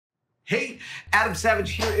Hey, Adam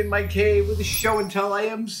Savage here in my cave with a show and tell. I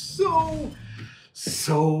am so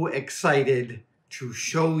excited to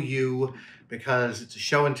show you because it's a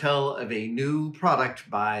show and tell of a new product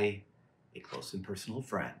by a close and personal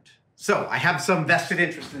friend. So I have some vested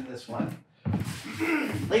interest in this one.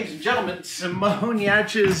 Ladies and gentlemen, Simone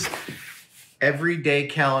Giertz's everyday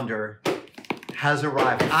calendar has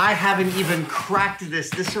arrived. I haven't even cracked this.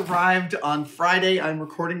 This arrived on Friday. I'm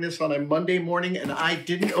recording this on a Monday morning, and I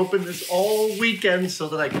didn't open this all weekend so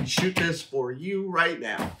that I can shoot this for you right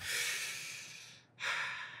now.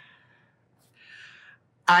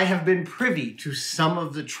 I have been privy to some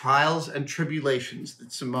of the trials and tribulations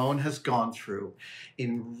that Simone has gone through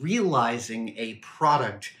in realizing a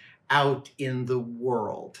product out in the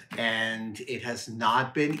world, and it has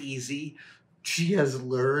not been easy. She has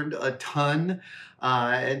learned a ton,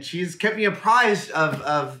 and she's kept me apprised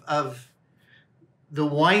of the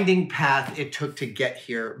winding path it took to get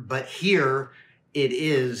here. But here it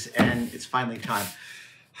is, and it's finally time.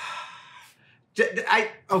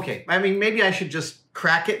 Okay, I mean, maybe I should just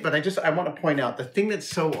crack it, but I want to point out the thing that's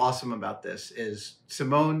so awesome about this is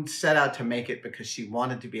Simone set out to make it because she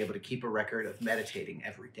wanted to be able to keep a record of meditating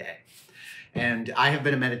every day. And I have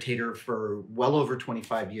been a meditator for well over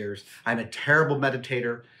 25 years. I'm a terrible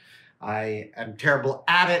meditator. I am terrible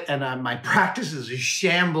at it, and my practice is a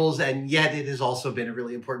shambles, and yet it has also been a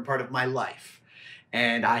really important part of my life.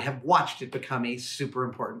 And I have watched it become a super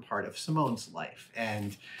important part of Simone's life,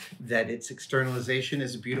 and that its externalization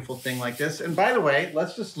is a beautiful thing like this. And by the way,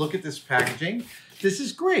 let's just look at this packaging. This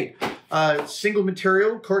is great. Single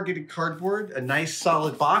material, corrugated cardboard, a nice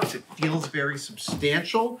solid box. It feels very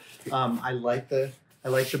substantial. I like the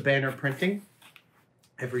banner printing.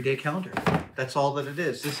 Everyday calendar. That's all that it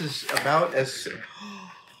is. This is about as...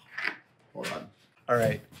 Hold on. All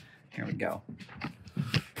right. Here we go.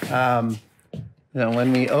 Now,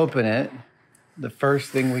 when we open it, the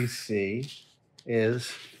first thing we see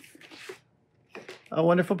is a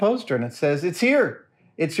wonderful poster, and it says, "It's here.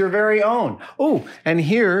 It's your very own." Oh, and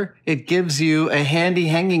here it gives you a handy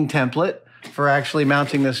hanging template for actually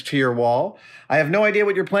mounting this to your wall. I have no idea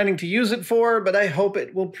what you're planning to use it for, but I hope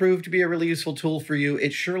it will prove to be a really useful tool for you.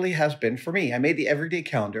 It surely has been for me. I made the everyday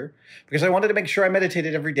calendar because I wanted to make sure I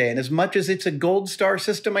meditated every day. And as much as it's a gold star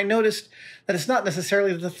system, I noticed that it's not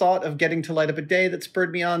necessarily the thought of getting to light up a day that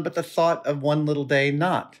spurred me on, but the thought of one little day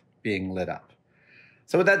not being lit up.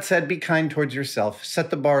 So with that said, be kind towards yourself.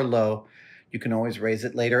 Set the bar low. You can always raise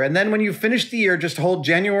it later. And then when you finish the year, just hold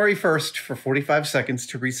January 1st for 45 seconds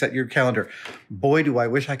to reset your calendar. Boy, do I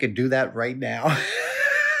wish I could do that right now.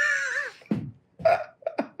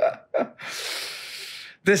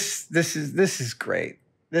 This is great.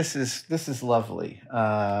 This is lovely.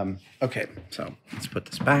 Okay, so let's put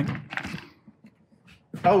this back.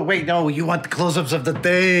 Oh, wait, no, you want the close-ups of the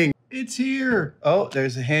thing. It's here. Oh,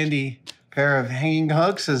 there's a handy pair of hanging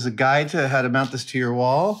hooks as a guide to how to mount this to your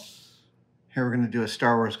wall. Here we're going to do a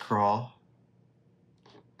Star Wars crawl.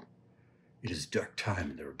 It is dark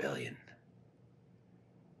time in the rebellion.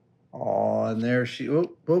 Oh, and there she...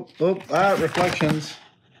 reflections.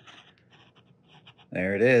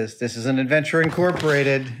 There it is. This is an Adventure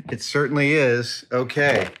Incorporated. It certainly is.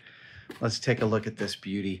 Okay, let's take a look at this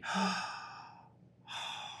beauty.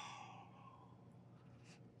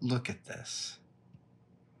 Look at this.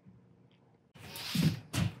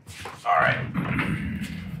 All right.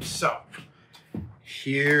 So...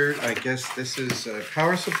 here, I guess this is a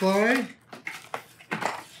power supply.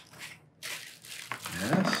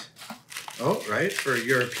 Yes. Oh, right, for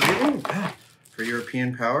European, for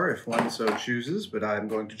European power, if one so chooses, but I'm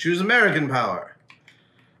going to choose American power.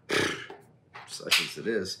 Such as it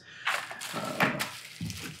is.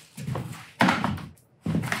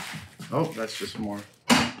 Oh, that's just more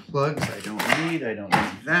plugs I don't need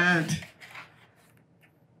that.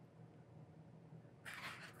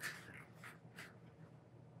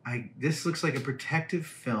 This looks like a protective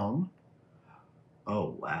film.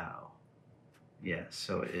 Oh, wow. Yes,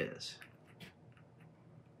 so it is.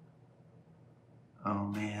 Oh,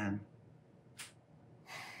 man.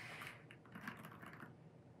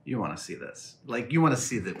 You want to see this. Like, you want to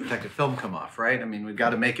see the protective film come off, right? I mean, we've got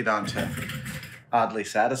to make it onto Oddly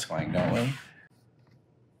Satisfying, don't we?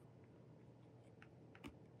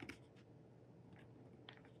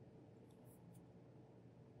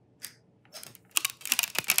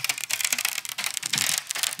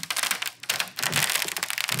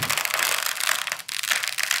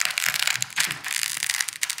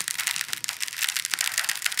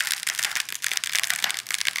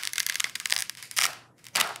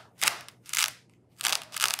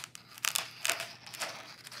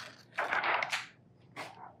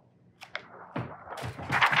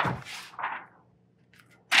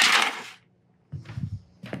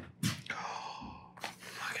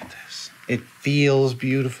 It feels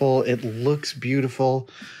beautiful. It looks beautiful.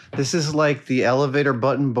 This is like the elevator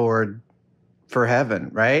button board for heaven,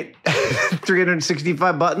 right?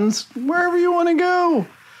 365 buttons, wherever you want to go.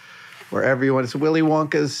 Wherever you want. It's Willy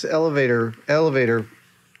Wonka's elevator.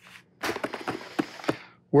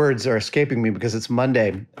 Words are escaping me because it's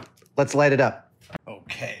Monday. Let's light it up.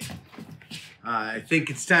 Okay. I think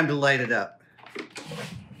it's time to light it up.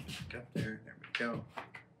 Up there. There we go.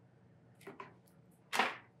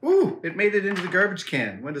 Ooh, it made it into the garbage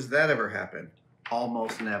can. When does that ever happen?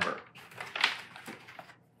 Almost never.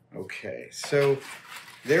 Okay, so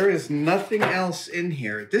there is nothing else in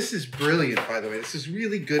here. This is brilliant, by the way. This is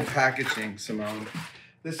really good packaging, Simone.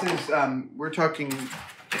 This is, we're talking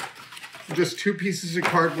just 2 pieces of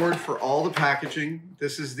cardboard for all the packaging.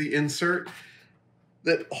 This is the insert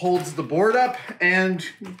that holds the board up and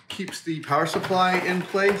keeps the power supply in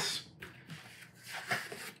place.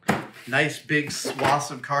 Nice big swaths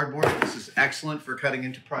of cardboard. This is excellent for cutting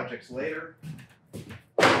into projects later.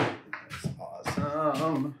 That's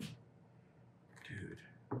awesome. Dude.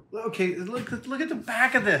 Okay, look at the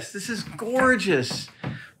back of this. This is gorgeous.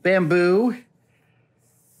 Bamboo.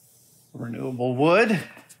 Renewable wood.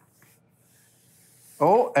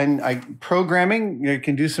 Oh, and programming. You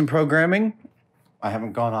can do some programming. I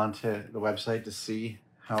haven't gone on to the website to see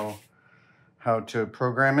how to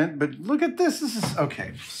program it, but look at this. This is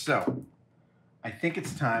okay. So I think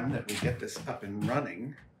it's time that we get this up and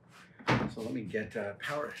running. So let me get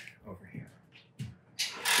power over here.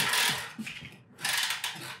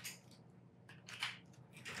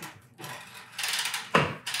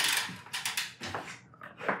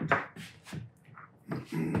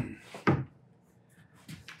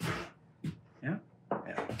 Yeah.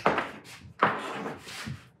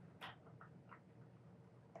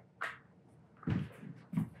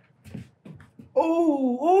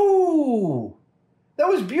 Oh, that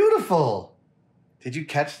was beautiful. Did you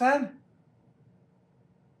catch that?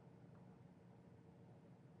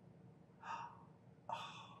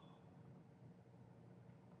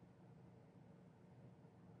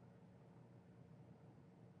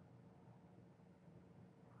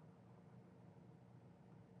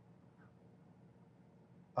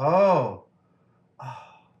 Oh.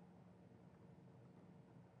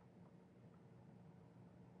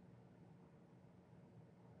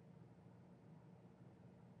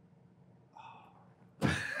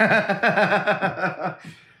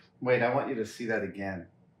 Wait, I want you to see that again.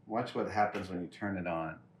 Watch what happens when you turn it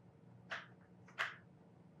on.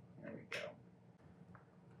 There we go.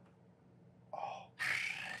 Oh.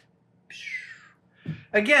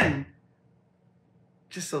 Again,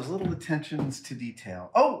 just those little attentions to detail.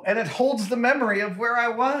 Oh, and it holds the memory of where I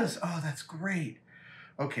was. Oh, that's great.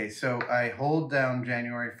 Okay, so I hold down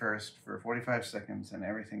January 1st for 45 seconds and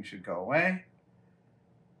everything should go away.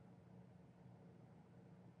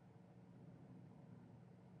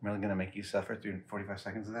 I'm really going to make you suffer through 45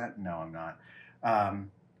 seconds of that? No, I'm not.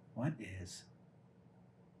 What is...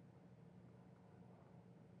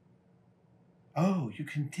 Oh, you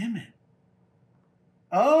can dim it.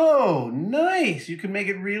 Oh, nice. You can make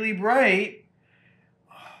it really bright.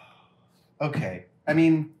 Okay. I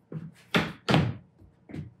mean,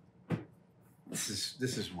 this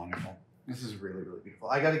is wonderful. This is really, really beautiful.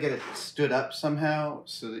 I got to get it stood up somehow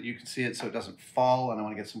so that you can see it so it doesn't fall. And I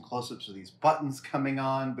want to get some close-ups of these buttons coming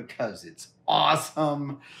on because it's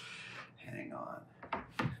awesome. Hang on.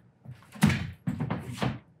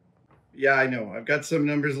 Yeah, I know. I've got some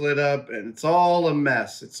numbers lit up and it's all a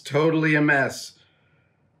mess. It's totally a mess.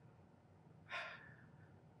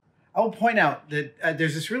 I'll point out that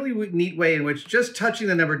there's this really neat way in which just touching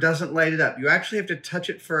the number doesn't light it up. You actually have to touch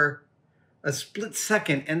it for a split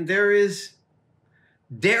second, and there is,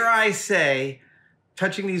 dare I say,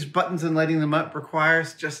 touching these buttons and lighting them up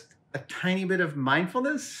requires just a tiny bit of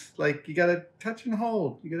mindfulness. Like, you gotta touch and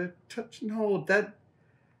hold. You gotta touch and hold. That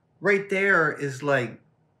right there is like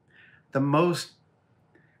the most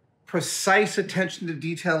precise attention to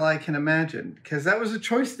detail I can imagine, because that was a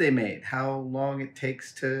choice they made, how long it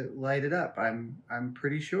takes to light it up. I'm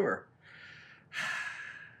pretty sure.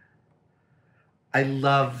 I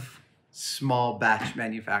love small batch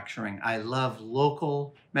manufacturing. I love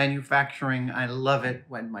local manufacturing. I love it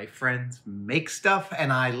when my friends make stuff,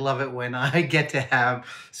 and I love it when I get to have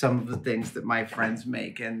some of the things that my friends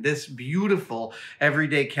make. And this beautiful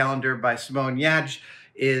everyday calendar by Simone Giertz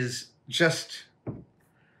is just,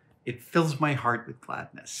 it fills my heart with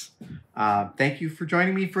gladness. Thank you for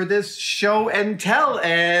joining me for this show and tell,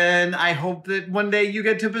 and I hope that one day you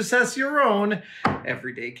get to possess your own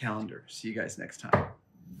everyday calendar. See you guys next time.